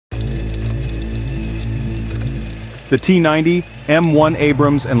The T-90, M1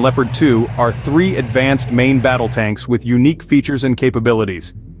 Abrams and Leopard 2 are three advanced main battle tanks with unique features and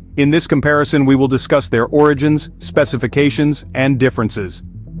capabilities. In this comparison we will discuss their origins, specifications, and differences.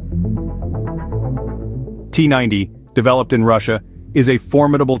 T-90, developed in Russia, is a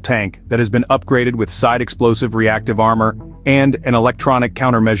formidable tank that has been upgraded with side explosive reactive armor and an electronic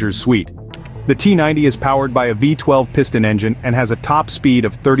countermeasures suite. The T-90 is powered by a V12 piston engine and has a top speed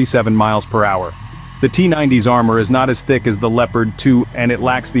of 37 miles per hour. The T-90's armor is not as thick as the Leopard 2 and it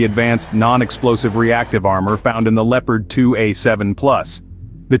lacks the advanced non-explosive reactive armor found in the Leopard 2A7+.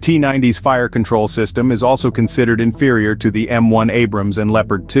 The T-90's fire control system is also considered inferior to the M1 Abrams and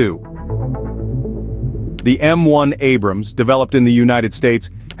Leopard 2. The M1 Abrams, developed in the United States,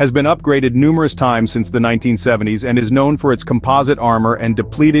 has been upgraded numerous times since the 1970s and is known for its composite armor and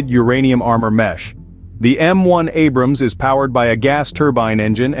depleted uranium armor mesh. The M1 Abrams is powered by a gas turbine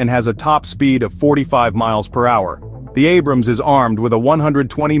engine and has a top speed of 45 miles per hour. The Abrams is armed with a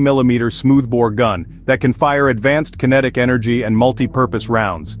 120mm smoothbore gun that can fire advanced kinetic energy and multi-purpose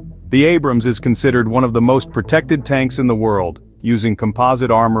rounds. The Abrams is considered one of the most protected tanks in the world, using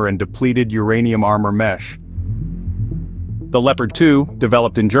composite armor and depleted uranium armor mesh. The Leopard 2,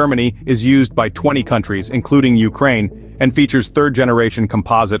 developed in Germany, is used by 20 countries, including Ukraine, and features third-generation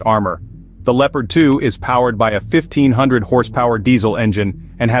composite armor. The Leopard 2 is powered by a 1500 horsepower diesel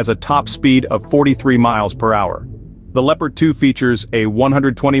engine and has a top speed of 43 miles per hour. The Leopard 2 features a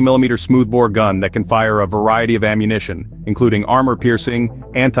 120mm smoothbore gun that can fire a variety of ammunition, including armor-piercing,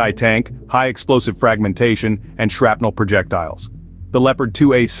 anti-tank, high-explosive fragmentation, and shrapnel projectiles. The Leopard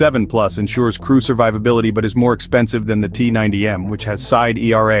 2A7+ ensures crew survivability but is more expensive than the T-90M, which has side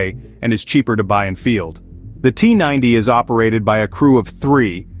ERA and is cheaper to buy in field. The T-90 is operated by a crew of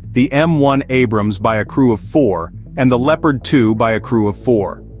 3, the M1 Abrams by a crew of 4, and the Leopard 2 by a crew of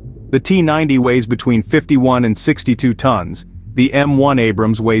 4. The T-90 weighs between 51 and 62 tons, the M1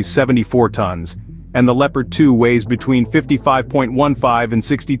 Abrams weighs 74 tons, and the Leopard 2 weighs between 55.15 and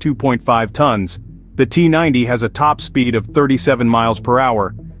 62.5 tons. The T-90 has a top speed of 37 miles per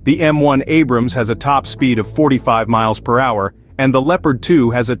hour, the M1 Abrams has a top speed of 45 miles per hour, and the Leopard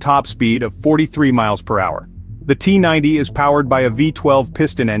 2 has a top speed of 43 miles per hour. The T-90 is powered by a V12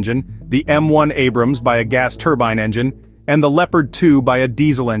 piston engine, the M1 Abrams by a gas turbine engine, and the Leopard 2 by a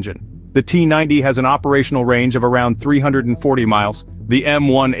diesel engine. The T-90 has an operational range of around 340 miles, the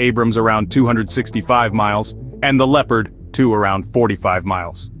M1 Abrams around 265 miles, and the Leopard 2 around 45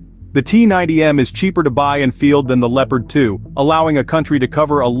 miles. The T-90M is cheaper to buy and field than the Leopard 2, allowing a country to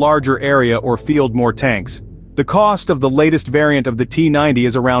cover a larger area or field more tanks. The cost of the latest variant of the T-90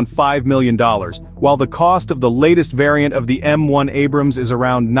 is around $5 million, while the cost of the latest variant of the M1 Abrams is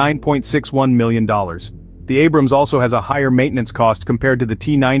around $9.61 million. The Abrams also has a higher maintenance cost compared to the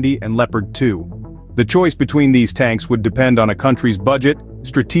T-90 and Leopard 2. The choice between these tanks would depend on a country's budget,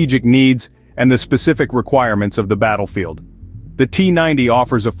 strategic needs, and the specific requirements of the battlefield. The T-90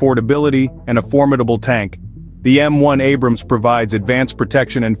 offers affordability and a formidable tank. The M1 Abrams provides advanced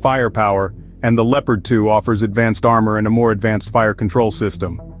protection and firepower, and the Leopard 2 offers advanced armor and a more advanced fire control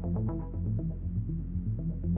system.